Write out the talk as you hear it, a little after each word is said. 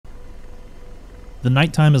The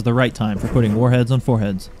nighttime is the right time for putting warheads on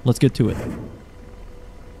foreheads. Let's get to it.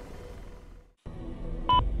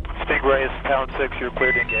 Stingray is Town 6, you're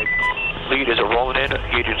cleared to engage. Lead is rolling in,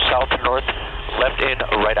 engaging south to north, left in,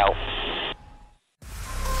 right out.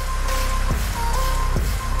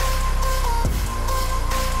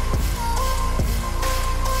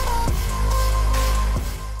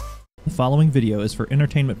 The following video is for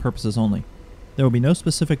entertainment purposes only. There will be no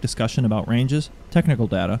specific discussion about ranges, technical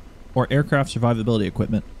data, or aircraft survivability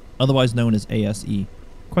equipment, otherwise known as ASE.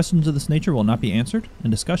 Questions of this nature will not be answered, and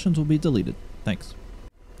discussions will be deleted. Thanks.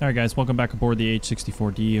 Alright guys, welcome back aboard the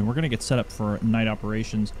AH-64D, and we're going to get set up for night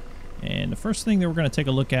operations. And the first thing that we're going to take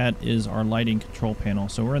a look at is our lighting control panel.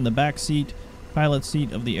 So we're in the back seat, pilot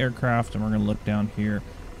seat of the aircraft, and we're going to look down here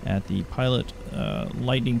at the pilot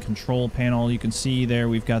lighting control panel. You can see there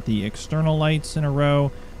we've got the external lights in a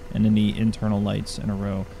row, and then the internal lights in a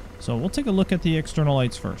row. So we'll take a look at the external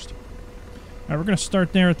lights first. Alright, we're going to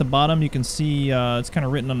start there at the bottom. You can see it's kind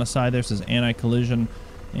of written on the side there. It says anti-collision.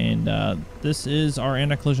 And this is our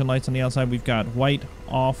anti-collision lights on the outside. We've got white,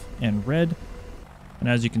 off, and red. And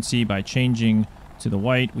as you can see, by changing to the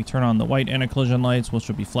white, we turn on the white anti-collision lights, which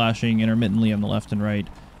will be flashing intermittently on the left and right.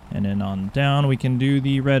 And then on down, we can do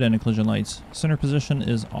the red anti-collision lights. Center position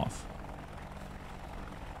is off.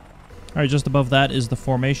 Alright, just above that is the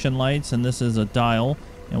formation lights, and this is a dial.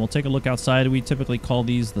 And we'll take a look outside. We typically call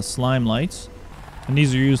these the slime lights. And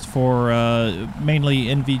these are used for mainly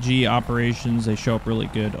NVG operations. They show up really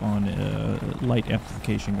good on light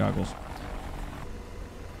amplification goggles.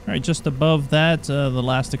 Alright, just above that, the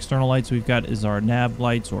last external lights we've got is our nav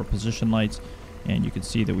lights or position lights. And you can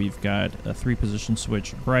see that we've got a 3-position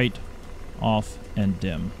switch: bright, off, and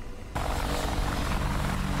dim.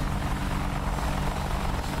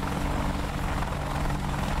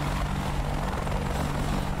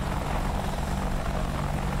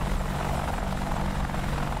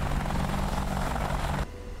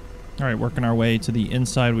 Alright, working our way to the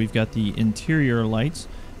inside, we've got the interior lights,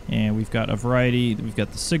 and we've got a variety. We've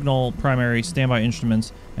got the signal, primary, standby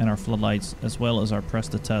instruments, and our floodlights, as well as our press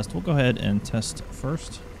to test. We'll go ahead and test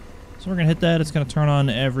first. So we're going to hit that. It's going to turn on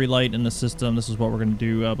every light in the system. This is what we're going to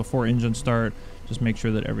do before engine start. Just make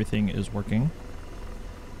sure that everything is working.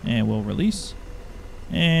 And we'll release.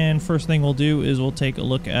 And first thing we'll do is we'll take a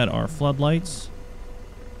look at our floodlights.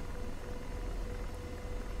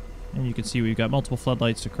 And you can see we've got multiple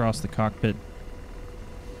floodlights across the cockpit.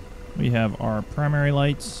 We have our primary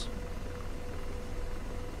lights,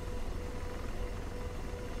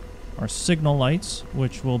 our signal lights,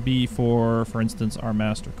 which will be for instance, our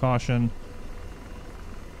master caution,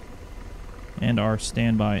 and our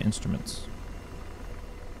standby instruments.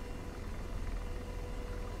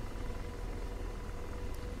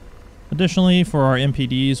 Additionally, for our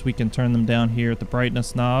MPDs, we can turn them down here at the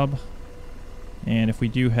brightness knob. And if we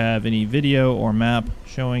do have any video or map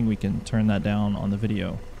showing, we can turn that down on the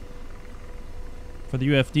video. For the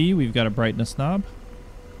UFD, we've got a brightness knob.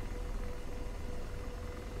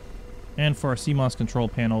 And for our CMOS control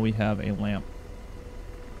panel, we have a lamp.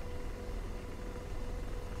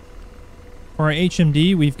 For our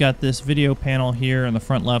HMD, we've got this video panel here in the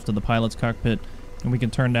front left of the pilot's cockpit, and we can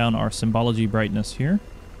turn down our symbology brightness here.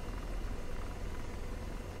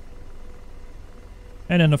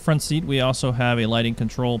 And in the front seat, we also have a lighting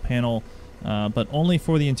control panel, but only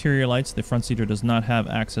for the interior lights. The front seater does not have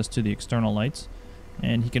access to the external lights.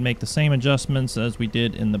 And he can make the same adjustments as we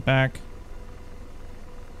did in the back.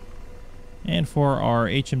 And for our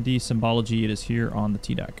HMD symbology, it is here on the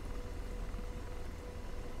TDAC.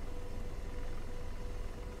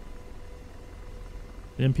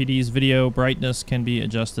 The MPD's video brightness can be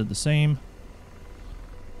adjusted the same,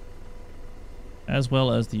 as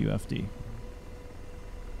well as the UFD.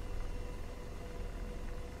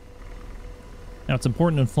 Now, it's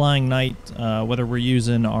important in flying night, whether we're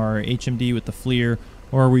using our HMD with the FLIR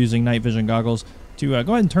or we're using night vision goggles, to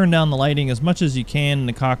go ahead and turn down the lighting as much as you can in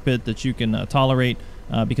the cockpit that you can tolerate,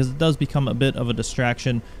 because it does become a bit of a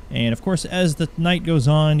distraction. And of course, as the night goes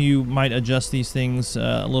on, you might adjust these things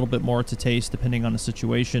a little bit more to taste depending on the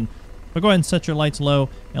situation. But go ahead and set your lights low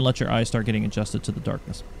and let your eyes start getting adjusted to the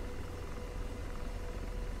darkness.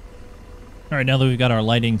 Alright, now that we've got our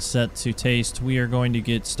lighting set to taste, we are going to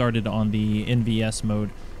get started on the NVS mode.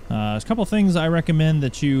 There's a couple things I recommend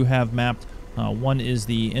that you have mapped. One is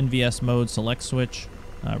the NVS mode select switch.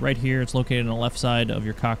 Right here, it's located on the left side of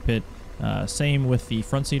your cockpit. Same with the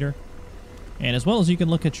front seater. And as well as you can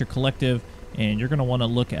look at your collective, and you're going to want to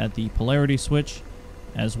look at the polarity switch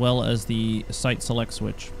as well as the sight select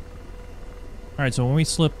switch. Alright, so when we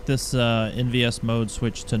slip this NVS mode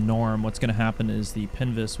switch to norm, what's going to happen is the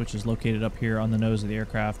PNVS, which is located up here on the nose of the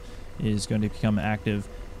aircraft, is going to become active,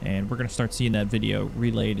 and we're going to start seeing that video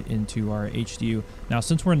relayed into our HDU. Now,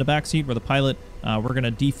 since we're in the back seat, we're the pilot, we're going to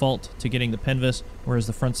default to getting the PNVS, whereas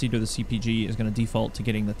the front seat or the CPG is going to default to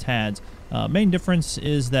getting the TADS. Main difference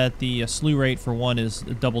is that the slew rate for one is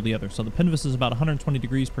double the other. So the PNVS is about 120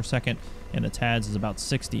 degrees per second, and the TADS is about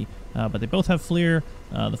 60. But they both have FLIR.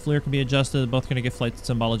 The FLIR can be adjusted. Both going to get flight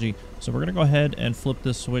symbology. So we're going to go ahead and flip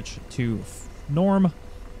this switch to norm,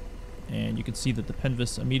 and you can see that the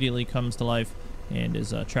PNVS immediately comes to life and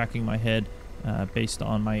is tracking my head based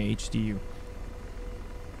on my HDU.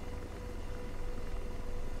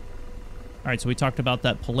 Alright, so we talked about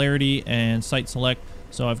that polarity and sight select.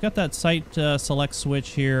 So I've got that sight select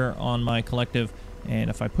switch here on my collective, and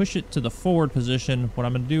if I push it to the forward position, what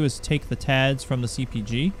I'm going to do is take the TADS from the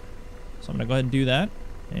CPG. So I'm going to go ahead and do that,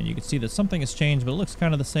 and you can see that something has changed, but it looks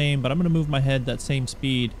kind of the same, but I'm going to move my head that same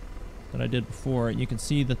speed that I did before. You can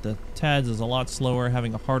see that the TADS is a lot slower,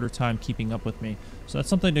 having a harder time keeping up with me. So that's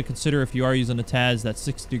something to consider if you are using a TADS. That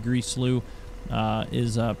 6-degree slew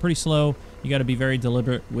is pretty slow. You got to be very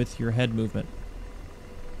deliberate with your head movement.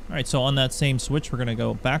 Alright, so on that same switch, we're going to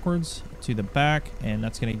go backwards to the back, and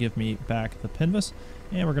that's going to give me back the PNVS.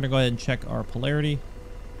 And we're going to go ahead and check our polarity.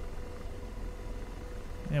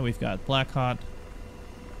 And we've got black hot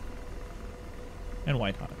and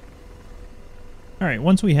white hot. Alright,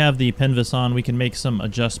 once we have the PNVS on, we can make some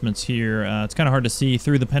adjustments here. It's kind of hard to see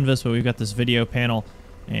through the PNVS, but we've got this video panel,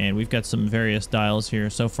 and we've got some various dials here.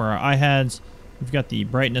 So for our IHADs, we've got the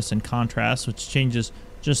brightness and contrast, which changes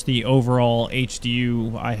just the overall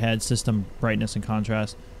HDU IHAD system brightness and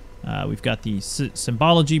contrast. We've got the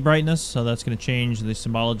symbology brightness, so that's going to change the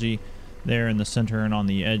symbology there in the center and on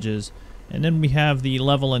the edges. And then we have the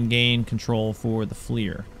level and gain control for the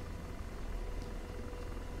FLIR.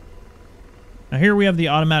 Now here we have the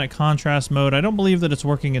automatic contrast mode. I don't believe that it's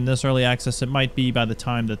working in this early access. It might be by the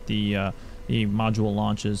time that the module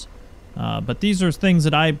launches. But these are things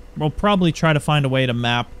that I will probably try to find a way to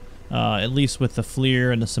map, at least with the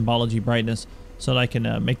FLIR and the symbology brightness, so that I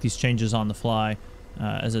can make these changes on the fly.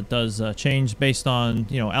 As it does change based on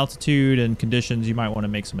altitude and conditions, you might want to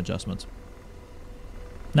make some adjustments.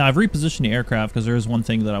 Now I've repositioned the aircraft because there is one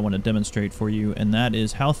thing that I want to demonstrate for you, and that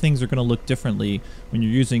is how things are going to look differently when you're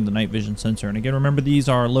using the night vision sensor. And again, remember, these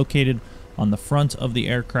are located on the front of the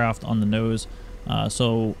aircraft on the nose.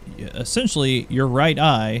 So essentially your right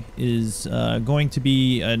eye is going to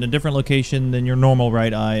be in a different location than your normal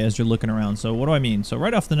right eye as you're looking around. So what do I mean? So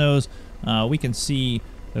right off the nose, we can see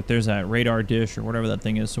that there's that radar dish or whatever that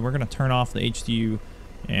thing is. So we're going to turn off the HDU,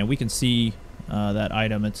 and we can see that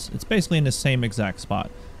item. It's basically in the same exact spot.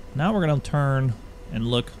 Now we're going to turn and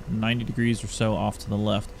look 90 degrees or so off to the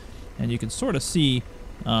left, and you can sort of see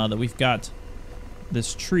that we've got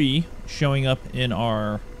this tree showing up in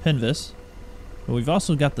our PNVS, but we've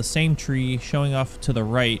also got the same tree showing off to the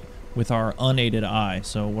right with our unaided eye.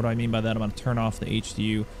 So what do I mean by that? I'm going to turn off the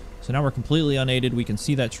HDU. So now we're completely unaided. We can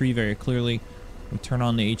see that tree very clearly. We turn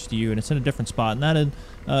on the HDU, and it's in a different spot, and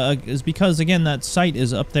that is because, again, that sight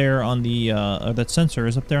is up there on the, that sensor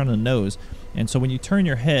is up there on the nose. And so when you turn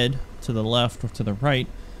your head to the left or to the right,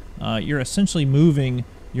 you're essentially moving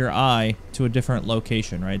your eye to a different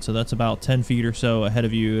location, right? So that's about 10 feet or so ahead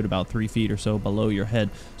of you and about 3 feet or so below your head.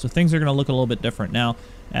 So things are going to look a little bit different. Now,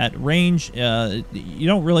 at range, you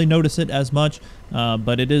don't really notice it as much,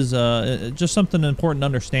 but it is just something important to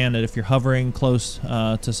understand, that if you're hovering close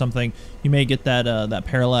to something, you may get that, that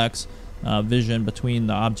parallax vision between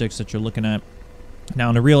the objects that you're looking at. Now,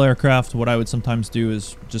 in a real aircraft, what I would sometimes do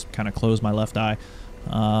is just kind of close my left eye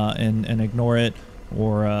and ignore it,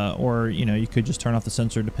 or you could just turn off the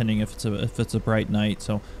sensor depending if it's a bright night.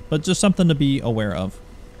 So, but just something to be aware of.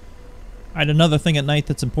 All right, another thing at night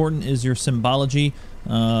that's important is your symbology.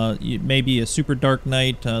 It may be a super dark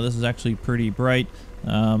night. This is actually pretty bright,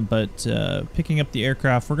 but picking up the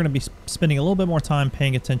aircraft, we're going to be spending a little bit more time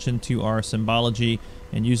paying attention to our symbology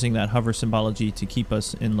and using that hover symbology to keep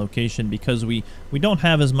us in location, because we don't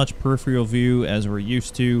have as much peripheral view as we're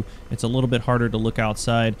used to. It's a little bit harder to look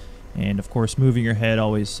outside, and of course moving your head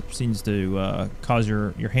always seems to cause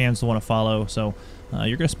your hands to want to follow. So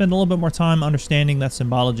you're going to spend a little bit more time understanding that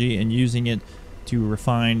symbology and using it to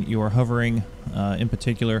refine your hovering in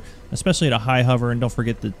particular, especially at a high hover. And don't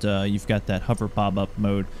forget that you've got that hover bob up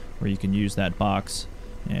mode where you can use that box,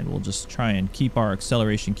 and we'll just try and keep our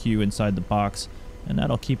acceleration cue inside the box, and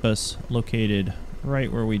that'll keep us located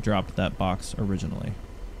right where we dropped that box originally.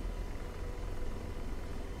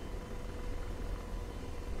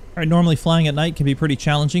 Alright, normally flying at night can be pretty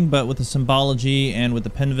challenging, but with the symbology and with the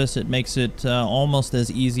PNVS, it makes it almost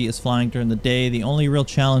as easy as flying during the day. The only real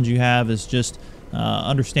challenge you have is just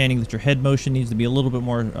understanding that your head motion needs to be a little bit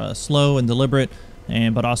more slow and deliberate,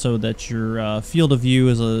 but also that your field of view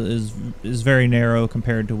is very narrow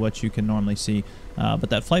compared to what you can normally see. But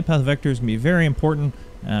that flight path vector is going to be very important.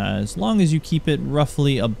 As long as you keep it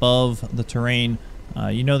roughly above the terrain,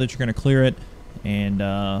 you know that you're going to clear it,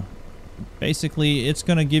 and basically it's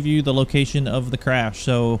going to give you the location of the crash.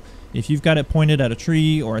 So if you've got it pointed at a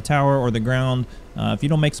tree or a tower or the ground, if you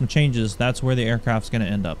don't make some changes, that's where the aircraft's going to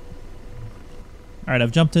end up. Alright,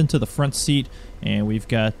 I've jumped into the front seat, and we've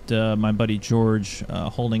got my buddy George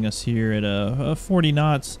holding us here at 40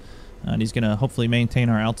 knots, and he's going to hopefully maintain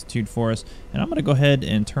our altitude for us. And I'm going to go ahead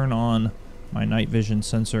and turn on my night vision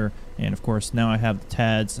sensor, and of course now I have the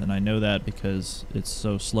TADS, and I know that because it's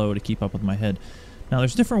so slow to keep up with my head. Now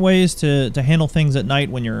there's different ways to handle things at night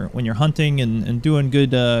when you're hunting and doing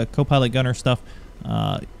good co-pilot gunner stuff.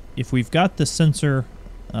 If we've got the sensor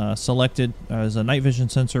selected as a night vision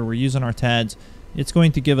sensor, we're using our TADS, it's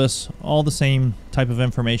going to give us all the same type of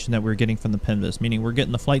information that we're getting from the PNVS, meaning we're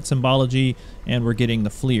getting the flight symbology and we're getting the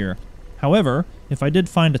FLIR. However, if I did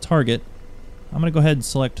find a target, I'm going to go ahead and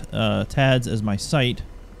select TADS as my sight,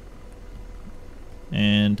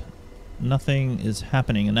 and nothing is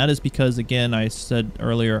happening, and that is because, again, I said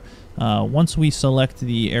earlier, once we select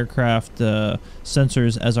the aircraft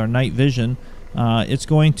sensors as our night vision, it's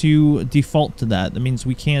going to default to that. That means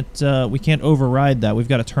we can't override that. We've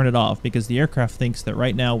got to turn it off because the aircraft thinks that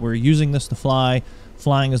right now we're using this to fly.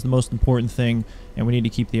 Flying is the most important thing, and we need to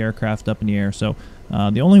keep the aircraft up in the air. So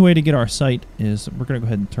the only way to get our sight is we're going to go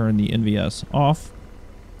ahead and turn the NVS off.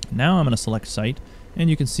 Now I'm going to select sight, and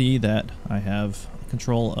you can see that I have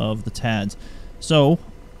control of the TADS. So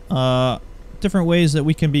different ways that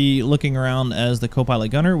we can be looking around as the co-pilot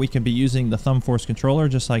gunner. We can be using the thumb force controller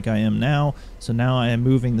just like I am now. So now I am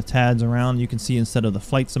moving the TADS around. You can see instead of the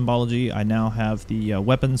flight symbology, I now have the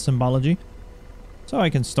weapon symbology. So I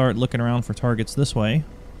can start looking around for targets this way,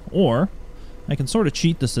 or I can sort of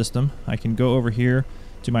cheat the system. I can go over here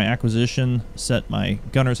to my acquisition, set my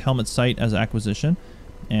gunner's helmet sight as acquisition,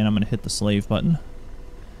 and I'm going to hit the slave button.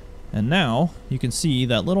 And now you can see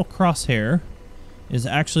that little crosshair is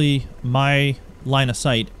actually my line of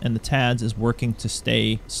sight, and the TADS is working to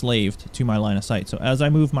stay slaved to my line of sight. So as I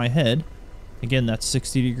move my head, again, that's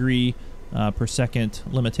 60 degree per second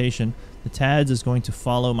limitation, the TADS is going to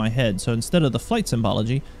follow my head. So instead of the flight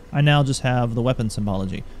symbology, I now just have the weapon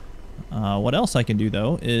symbology. What else I can do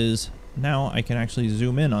though is now I can actually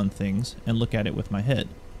zoom in on things and look at it with my head.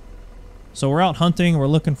 So we're out hunting, we're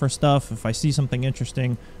looking for stuff. If I see something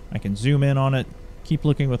interesting, I can zoom in on it, keep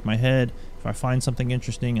looking with my head. If I find something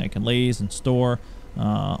interesting, I can laze and store.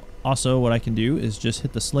 Also, what I can do is just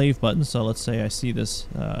hit the slave button. So let's say I see this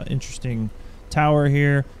interesting tower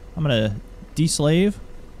here. I'm going to deslave,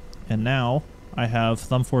 and now I have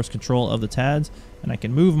thumb force control of the TADS, and I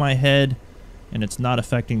can move my head, and it's not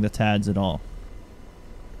affecting the TADS at all.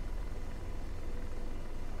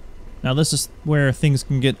 Now this is where things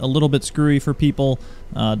can get a little bit screwy for people,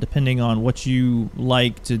 depending on what you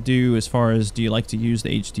like to do as far as do you like to use the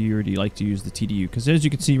HDU or do you like to use the TDU. Because as you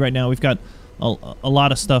can see right now, we've got a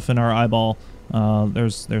lot of stuff in our eyeball.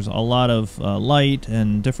 There's a lot of light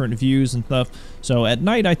and different views and stuff. So at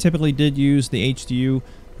night I typically did use the HDU,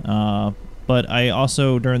 but I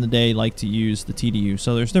also during the day like to use the TDU.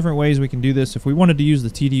 So there's different ways we can do this. If we wanted to use the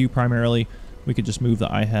TDU primarily, we could just move the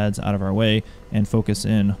IHADs out of our way and focus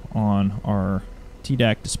in on our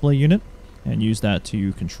TDAC display unit and use that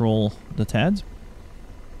to control the TADS.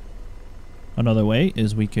 Another way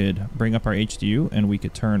is we could bring up our HDU and we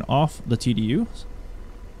could turn off the TDU.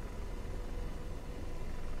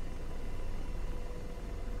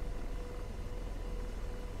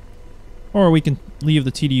 Or we can leave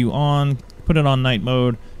the TDU on, put it on night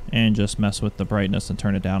mode, and just mess with the brightness and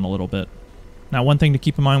turn it down a little bit. Now, one thing to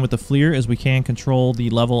keep in mind with the FLIR is we can control the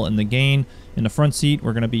level and the gain. In the front seat,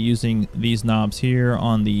 we're going to be using these knobs here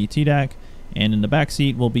on the TDAC, and in the back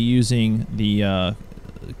seat, we'll be using the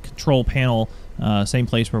control panel, same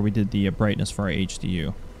place where we did the brightness for our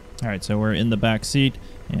HDU. All right, so we're in the back seat,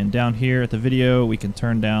 and down here at the video, we can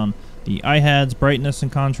turn down the IHADS brightness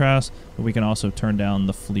and contrast, but we can also turn down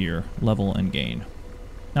the FLIR level and gain.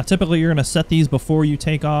 Now typically you're going to set these before you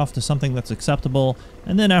take off to something that's acceptable,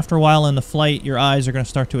 and then after a while in the flight your eyes are going to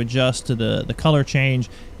start to adjust to the color change,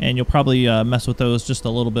 and you'll probably mess with those just a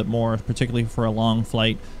little bit more, particularly for a long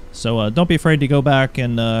flight. So don't be afraid to go back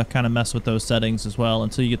and kind of mess with those settings as well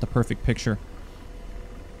until you get the perfect picture.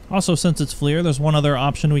 Also, since it's FLIR, there's one other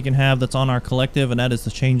option we can have that's on our collective, and that is to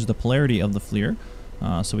change the polarity of the FLIR.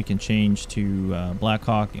 so we can change to black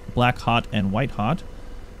hot, and white hot.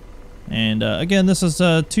 And again, this is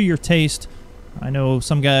to your taste. I know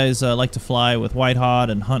some guys like to fly with white hot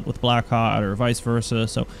and hunt with black hot, or vice versa.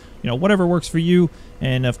 So, you know, whatever works for you.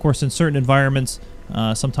 And of course, in certain environments,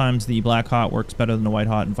 sometimes the black hot works better than the white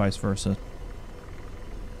hot, and vice versa.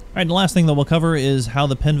 All right, and the last thing that we'll cover is how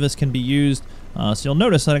the PNVIS can be used. So you'll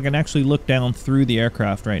notice that I can actually look down through the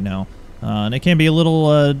aircraft right now. And it can be a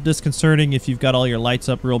little disconcerting if you've got all your lights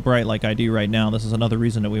up real bright like I do right now. This is another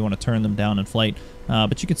reason that we want to turn them down in flight.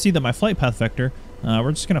 But you can see that my flight path vector,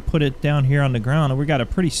 we're just going to put it down here on the ground, and we've got a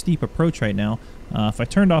pretty steep approach right now. If I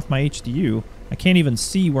turned off my HDU, I can't even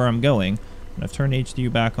see where I'm going. And I've turned the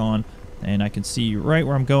HDU back on, and I can see right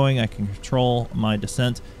where I'm going. I can control my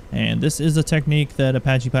descent. And this is a technique that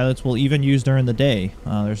Apache pilots will even use during the day.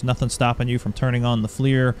 There's nothing stopping you from turning on the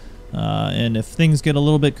FLIR. And if things get a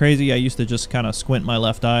little bit crazy, I used to just kind of squint my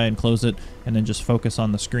left eye and close it and then just focus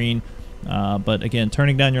on the screen. But again,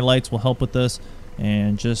 turning down your lights will help with this,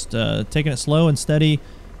 and just taking it slow and steady.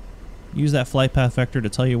 Use that flight path vector to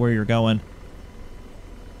tell you where you're going.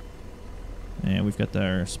 And we've got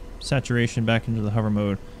our saturation back into the hover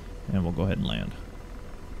mode, and we'll go ahead and land.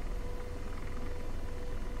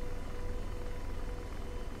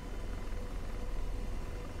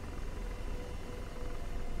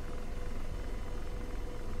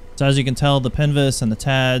 So as you can tell, the PNVIS and the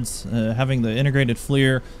TADS, having the integrated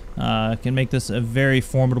FLIR, can make this a very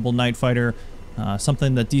formidable night fighter,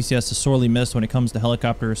 something that DCS has sorely missed when it comes to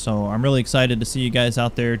helicopters. So I'm really excited to see you guys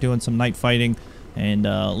out there doing some night fighting and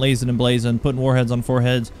lazing and blazing, putting warheads on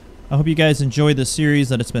foreheads. I hope you guys enjoyed this series,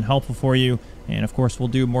 that it's been helpful for you, and of course we'll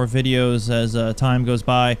do more videos as time goes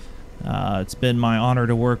by. It's been my honor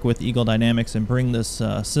to work with Eagle Dynamics and bring this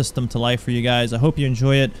system to life for you guys. I hope you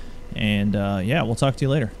enjoy it, and yeah, we'll talk to you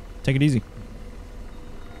later. Take it easy.